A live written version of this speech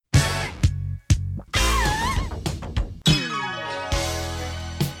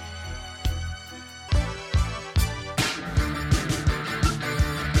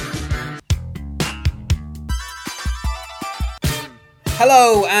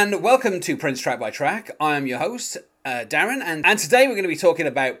Hello and welcome to Prince Track by Track. I am your host, Darren, and today we're going to be talking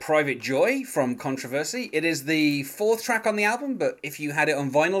about Private Joy from Controversy. It is the fourth track on the album, but if you had it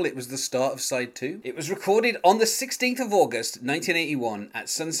on vinyl, it was the start of side 2. It was recorded on the 16th of August, 1981 at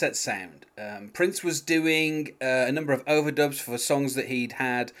Sunset Sound. Prince was doing a number of overdubs for songs that he'd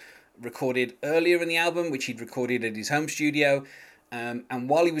had recorded earlier in the album, which he'd recorded at his home studio. And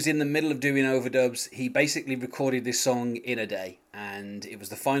while he was in the middle of doing overdubs, he basically recorded this song in a day. And it was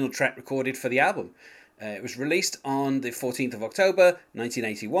the final track recorded for the album. It was released on the 14th of October,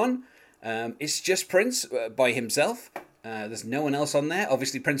 1981. It's just Prince by himself. There's no one else on there.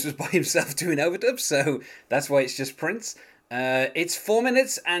 Obviously, Prince was by himself doing overdubs, so that's why it's just Prince. It's 4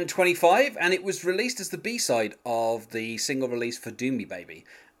 minutes and 25, and it was released as the B-side of the single release for Do Me Baby.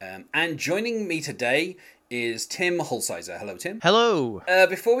 And joining me today is Tim Hulsizer. Hello, Tim. Hello.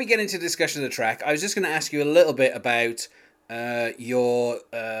 Before we get into discussion of the track, I was just going to ask you a little bit about your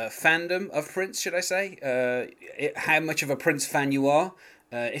fandom of Prince, should I say? How much of a Prince fan you are.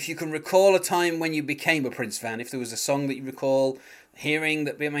 If you can recall a time when you became a Prince fan, if there was a song that you recall hearing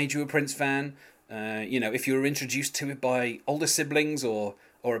that made you a Prince fan, if you were introduced to it by older siblings or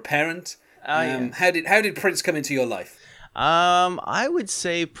a parent. Yeah. How did Prince come into your life? I would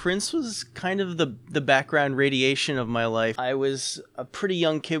say Prince was kind of the background radiation of my life. I was a pretty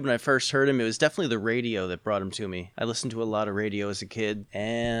young kid when I first heard him. It was definitely the radio that brought him to me. I listened to a lot of radio as a kid.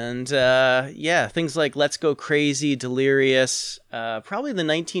 And, things like Let's Go Crazy, Delirious. Probably the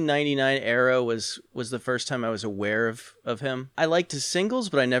 1999 era was the first time I was aware of him. I liked his singles,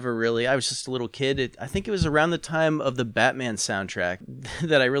 but I was just a little kid. I think it was around the time of the Batman soundtrack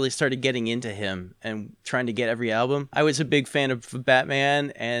that I really started getting into him and trying to get every album. I was a big fan of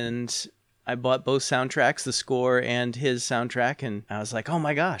Batman, and I bought both soundtracks, the score and his soundtrack, and I was like, oh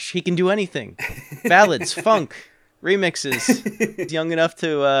my gosh, he can do anything. Ballads, funk, remixes. He's young enough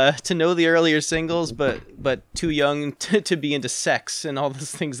to know the earlier singles, but too young to be into sex and all those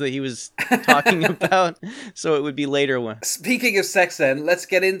things that he was talking about, so it would be later one. Speaking of sex then, let's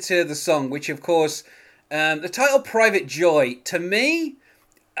get into the song, which of course, the title Private Joy, to me,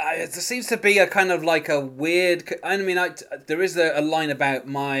 there seems to be a kind of like a weird... there is a line about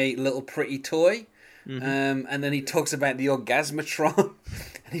my little pretty toy, and then he talks about the orgasmatron,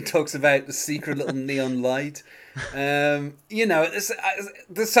 and he talks about the secret little neon light. So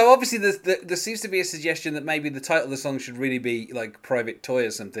obviously there seems to be a suggestion that maybe the title of the song should really be like Private Toy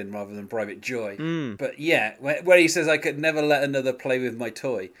or something rather than Private Joy. But yeah, where he says, I could never let another play with my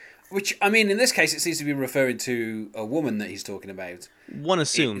toy. Which, I mean, in this case, it seems to be referring to a woman that he's talking about. One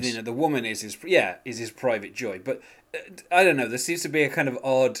assumes. The woman is his private joy. But, I don't know, there seems to be a kind of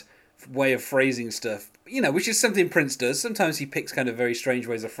odd way of phrasing stuff, which is something Prince does. Sometimes he picks kind of very strange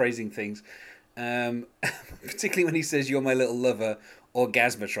ways of phrasing things. Particularly when he says, "You're my little lover,"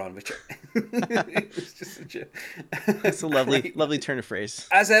 orgasmatron, which is just such a... It's a lovely turn of phrase.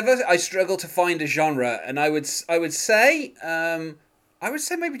 As ever, I struggle to find a genre, and I would say... I would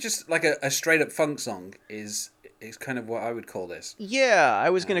say maybe just like a straight up funk song is kind of what I would call this. Yeah, I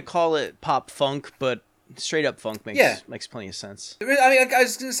was gonna call it pop funk, but straight up funk makes plenty of sense. I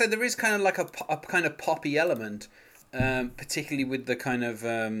was gonna say there is kind of like a kind of poppy element, particularly with the kind of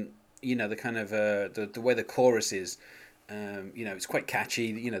the way the chorus is. It's quite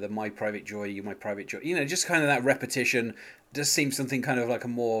catchy. The My Private Joy, You My Private Joy. Just kind of that repetition does seem something kind of like a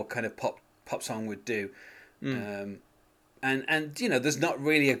more kind of pop song would do. And there's not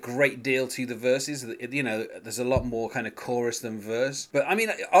really a great deal to the verses. There's a lot more kind of chorus than verse. But I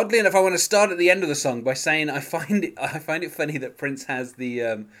mean, oddly enough, I want to start at the end of the song by saying I find it funny that Prince has the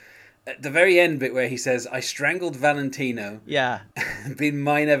at the very end bit where he says, "I strangled Valentino. Yeah, been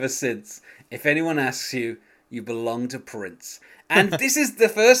mine ever since. If anyone asks you, you belong to Prince." And this is the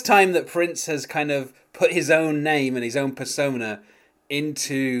first time that Prince has kind of put his own name and his own persona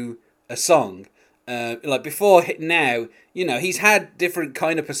into a song. Like before now, he's had different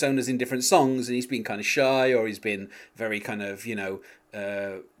kind of personas in different songs, and he's been kind of shy, or he's been very kind of,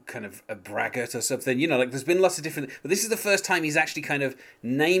 kind of a braggart or something. Like there's been lots of different... But this is the first time he's actually kind of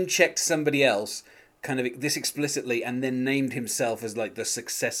name-checked somebody else, kind of this explicitly, and then named himself as like the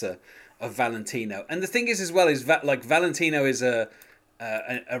successor of Valentino. And the thing is as well, is like Valentino is a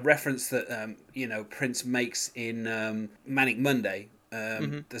reference that, Prince makes in Manic Monday.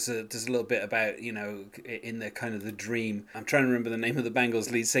 There's a little bit about, in the kind of the dream. I'm trying to remember the name of the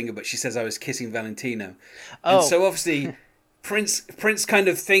Bangles lead singer, but she says, "I was kissing Valentino." Oh. And so obviously Prince kind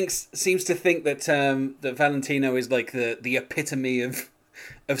of seems to think that that Valentino is like the epitome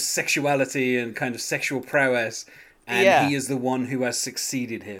of sexuality and kind of sexual prowess. And he is the one who has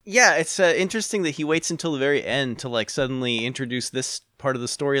succeeded him. Yeah, it's interesting that he waits until the very end to like suddenly introduce this part of the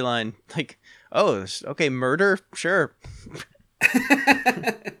storyline. Like, oh, okay, murder, sure.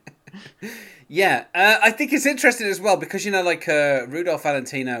 Yeah, I think it's interesting as well because like Rudolph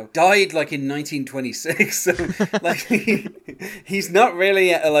Valentino died like in 1926, so like he's not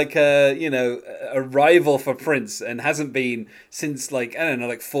really like a rival for Prince and hasn't been since like I don't know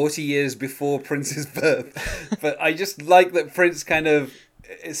like 40 years before Prince's birth. But I just like that Prince kind of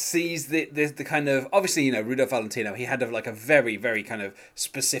sees the kind of obviously Rudolph Valentino, he had like a very very kind of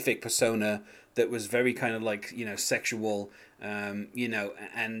specific persona that was very kind of like sexual, and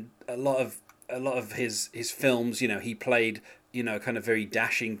a lot of his films, he played kind of very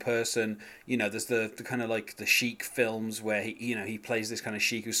dashing person. There's the kind of like the chic films where he plays this kind of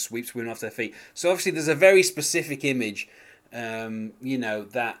chic who sweeps women off their feet. So obviously there's a very specific image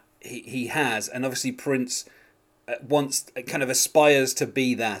that he has, and obviously Prince wants kind of aspires to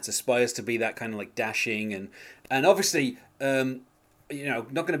be that kind of like dashing and obviously not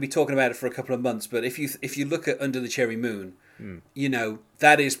going to be talking about it for a couple of months, but if you look at Under the Cherry Moon,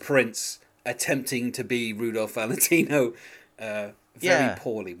 that is Prince attempting to be Rudolph Valentino, very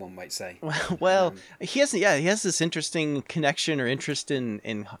poorly, one might say. Well, he has this interesting connection or interest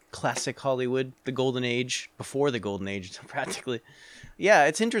in classic Hollywood, the Golden Age, before the Golden Age, practically. Yeah,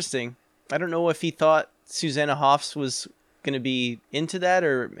 it's interesting. I don't know if he thought Susanna Hoffs was going to be into that,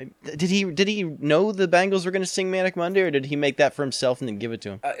 or did he know the Bangles were going to sing Manic Monday, or did he make that for himself and then give it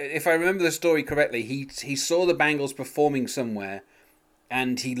to him? If I remember the story correctly, he saw the Bangles performing somewhere,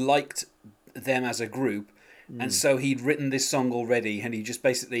 and he liked them as a group, and so he'd written this song already, and he just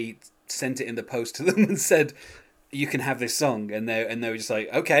basically sent it in the post to them and said, "You can have this song," and they were just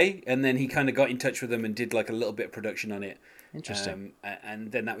like, "Okay," and then he kind of got in touch with them and did like a little bit of production on it. Interesting.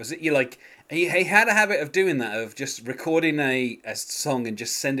 And then that was it. He had a habit of doing that, of just recording a song and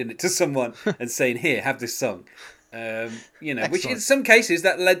just sending it to someone and saying, "Here, have this song." Which in some cases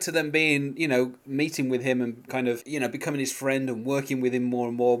that led to them being, meeting with him and kind of, becoming his friend and working with him more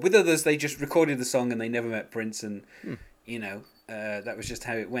and more. With others, they just recorded the song and they never met Prince, and that was just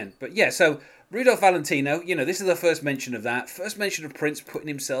how it went. But yeah, so Rudolph Valentino, this is the first mention of that. First mention of Prince putting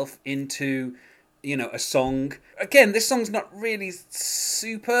himself into a song. Again, this song's not really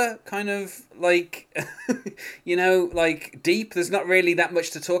super kind of like, like deep. There's not really that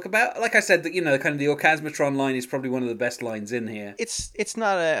much to talk about. Like I said, that kind of the Orchesmatron line is probably one of the best lines in here. It's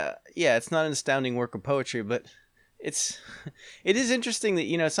not an astounding work of poetry, but it is interesting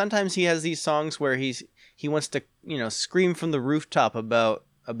that sometimes he has these songs where he wants to scream from the rooftop about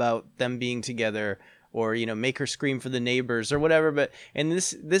them being together, or make her scream for the neighbors or whatever, but and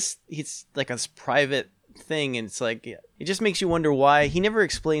this it's like a private thing, and it's like it just makes you wonder why he never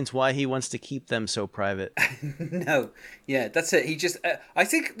explains why he wants to keep them so private. No, yeah, that's it. He just I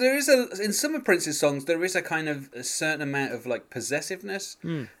think there is in some of Prince's songs there is a kind of a certain amount of like possessiveness,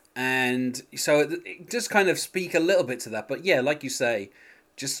 and so it does kind of speak a little bit to that. But yeah, like you say,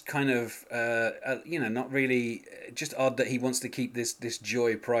 just kind of not really, just odd that he wants to keep this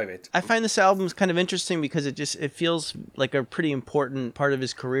joy private. I find this album's kind of interesting because it feels like a pretty important part of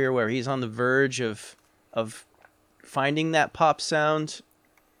his career where he's on the verge of finding that pop sound,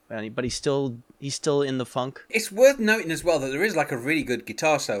 but he's still in the funk. It's worth noting as well that there is like a really good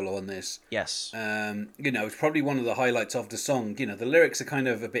guitar solo on this. Yes. It's probably one of the highlights of the song. The lyrics are kind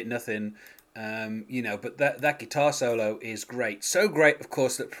of a bit nothing. But that guitar solo is great. So great, of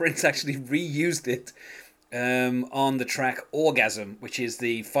course, that Prince actually reused it on the track Orgasm, which is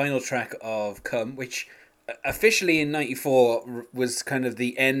the final track of Come, which officially in 94 was kind of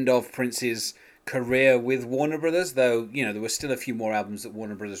the end of Prince's career with Warner Brothers, though, there were still a few more albums that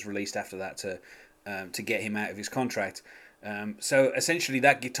Warner Brothers released after that to get him out of his contract. So essentially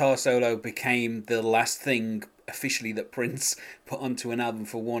that guitar solo became the last thing officially that Prince put onto an album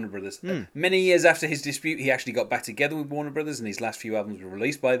for Warner Brothers. Many years after his dispute, he actually got back together with Warner Brothers, and his last few albums were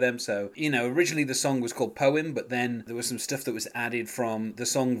released by them. So, originally the song was called Poem, but then there was some stuff that was added from the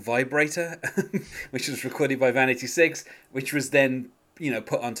song Vibrator, which was recorded by Vanity 6, which was then,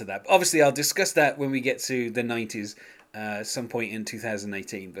 put onto that. Obviously, I'll discuss that when we get to the 90s, some point in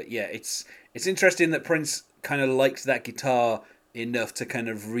 2018. But yeah, it's interesting that Prince kind of liked that guitar enough to kind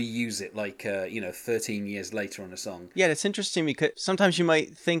of reuse it 13 years later on a song. Yeah, it's interesting because sometimes you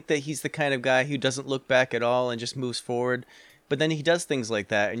might think that he's the kind of guy who doesn't look back at all and just moves forward, but then he does things like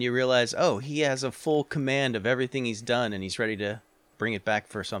that and you realize, oh, he has a full command of everything he's done and he's ready to bring it back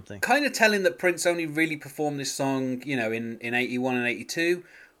for something. Kind of telling that Prince only really performed this song, in 81 and 82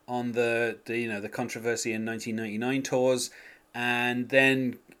 on the Controversy in 1999 tours, and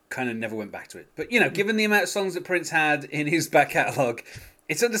then kind of never went back to it. But, given the amount of songs that Prince had in his back catalogue,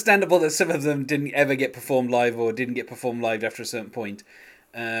 it's understandable that some of them didn't ever get performed live or didn't get performed live after a certain point.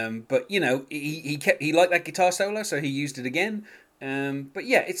 But you know, he liked that guitar solo, so he used it again. But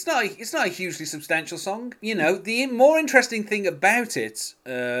yeah, it's not a hugely substantial song. You know, the more interesting thing about it,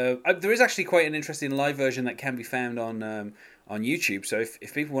 there is actually quite an interesting live version that can be found on YouTube. So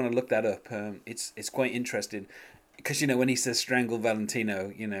if people want to look that up, it's quite interesting. Because, you know, when he says "Strangle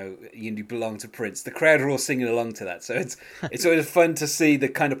Valentino," you know, you belong to Prince. The crowd are all singing along to that, so it's always fun to see the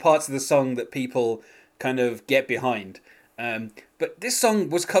kind of parts of the song that people kind of get behind. But this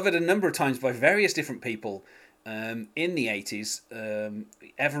song was covered a number of times by various different people in the 80s.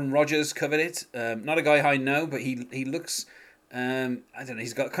 Evan Rogers covered it. Not a guy I know, but he looks. I don't know.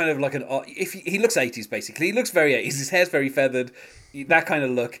 He's got kind of like he looks 80s basically. He looks very 80s. His hair's very feathered, that kind of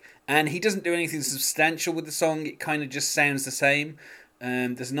look. And he doesn't do anything substantial with the song. It kind of just sounds the same.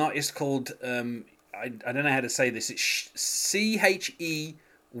 There's an artist called I don't know how to say this. It's Cheyne.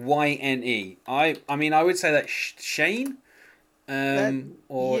 I mean I would say that Shane,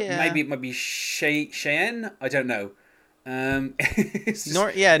 or maybe it might be Cheyenne. I don't know.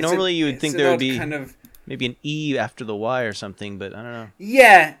 Normally you would think there would be kind of maybe an E after the Y or something, but I don't know.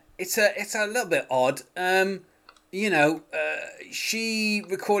 Yeah, it's a little bit odd. You know, she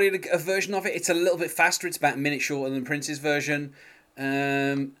recorded a version of it. It's a little bit faster. It's about a minute shorter than Prince's version.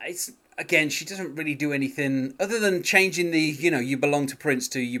 It's again, she doesn't really do anything other than changing the, you know, "you belong to Prince"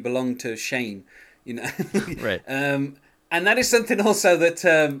 to "you belong to Shane." You know, right? And that is something also that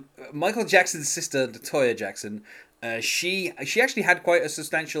Michael Jackson's sister, LaToya Jackson, she actually had quite a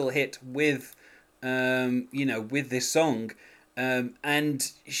substantial hit with, you know, with this song,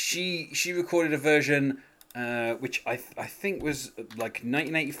 and she recorded a version. Which I think was like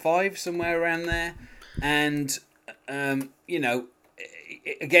 1985, somewhere around there. And, you know,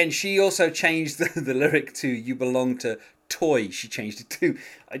 again, she also changed the lyric to "you belong to Toy." She changed it to,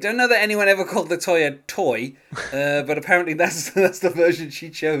 I don't know that anyone ever called LaToya Toy, but apparently that's the version she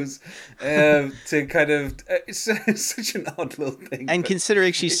chose to kind of, it's such an odd little thing. And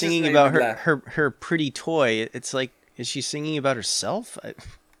considering she's singing about her pretty toy, it's like, is she singing about herself?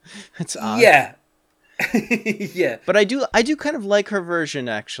 It's odd. Yeah. Yeah, but I do kind of like her version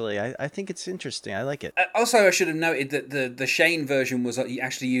actually. I think it's interesting. I like it. Also, I should have noted that the Shane version was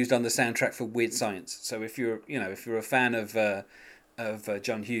actually used on the soundtrack for Weird Science. So if you're a fan of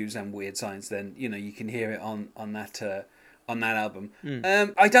John Hughes and Weird Science, then you know you can hear it on that album.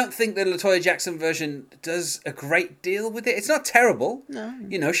 I don't think the LaToya Jackson version does a great deal with it. It's not terrible. No,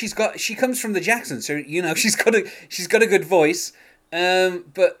 you know she comes from the Jacksons, so you know she's got a good voice.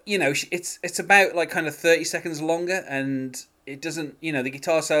 But you know, it's about like kind of 30 seconds longer, and it doesn't, you know, the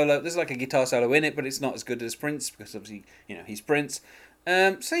guitar solo. There's like a guitar solo in it, but it's not as good as Prince because obviously, you know, he's Prince.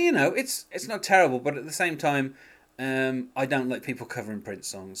 So you know, it's not terrible, but at the same time, I don't like people covering Prince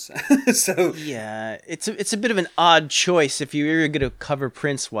songs. So yeah, it's a bit of an odd choice. If you were going to cover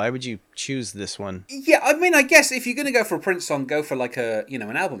Prince, why would you choose this one? Yeah, I mean, I guess if you're going to go for a Prince song, go for like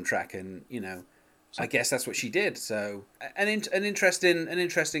an album track, and you know. I guess that's what she did. So an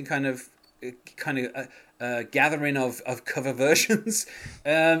interesting kind of gathering of cover versions.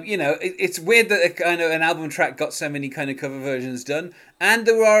 You know, it's weird that a kind of an album track got so many kind of cover versions done. And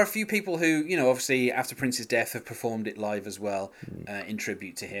there are a few people who, you know, obviously after Prince's death have performed it live as well, in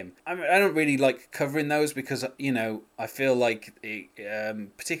tribute to him. I mean, I don't really like covering those because, you know, I feel like,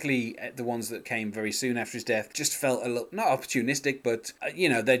 particularly the ones that came very soon after his death, just felt a little, not opportunistic, but, you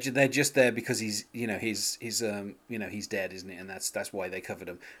know, they're just there because he's dead, isn't it? And that's why they covered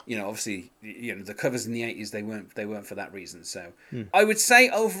him. You know, obviously, you know, the covers in the 80s, they weren't for that reason. So I would say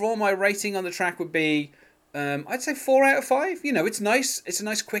overall my rating on the track would be, I'd say 4 out of 5. You know, it's nice. It's a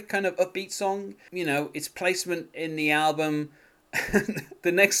nice, quick, kind of upbeat song. You know, its placement in the album.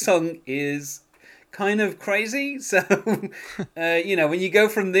 The next song is kind of crazy. So, you know, when you go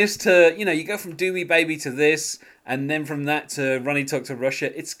from this to, you know, you go from "Do Me Baby" to this, and then from that to "Ronnie Talk to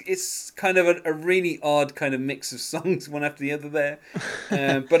Russia," it's kind of a really odd kind of mix of songs, one after the other there.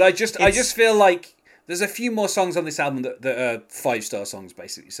 But I just feel like there's a few more songs on this album that are 5-star songs,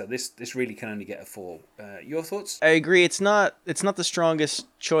 basically. So this really can only get a 4. Your thoughts? I agree. It's not the strongest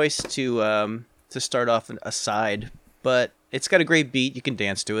choice to start off a side, but it's got a great beat. You can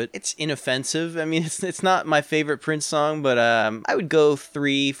dance to it. It's inoffensive. I mean, it's not my favorite Prince song, but I would go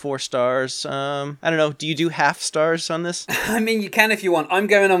 3-4 stars. I don't know. Do you do half stars on this? I mean, you can if you want. I'm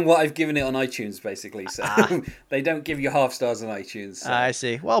going on what I've given it on iTunes, basically. So they don't give you half stars on iTunes. So. I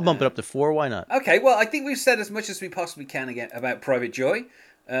see. Well, I'll bump it up to 4. Why not? Okay. Well, I think we've said as much as we possibly can again about Private Joy.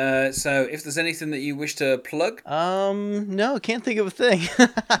 So if there's anything that you wish to plug, No, can't think of a thing.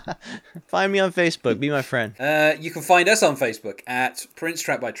 Find me on Facebook. Be my friend. you can find us on Facebook at Prince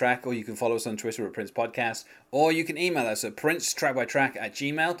Track by Track, or you can follow us on Twitter at Prince Podcast, or you can email us at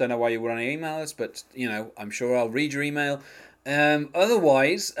princetrackbytrack@gmail. Don't know why you would want to email us, but I'm sure I'll read your email.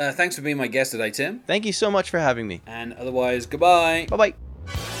 Otherwise, thanks for being my guest today, Tim. Thank you so much for having me. And otherwise, goodbye. Bye-bye.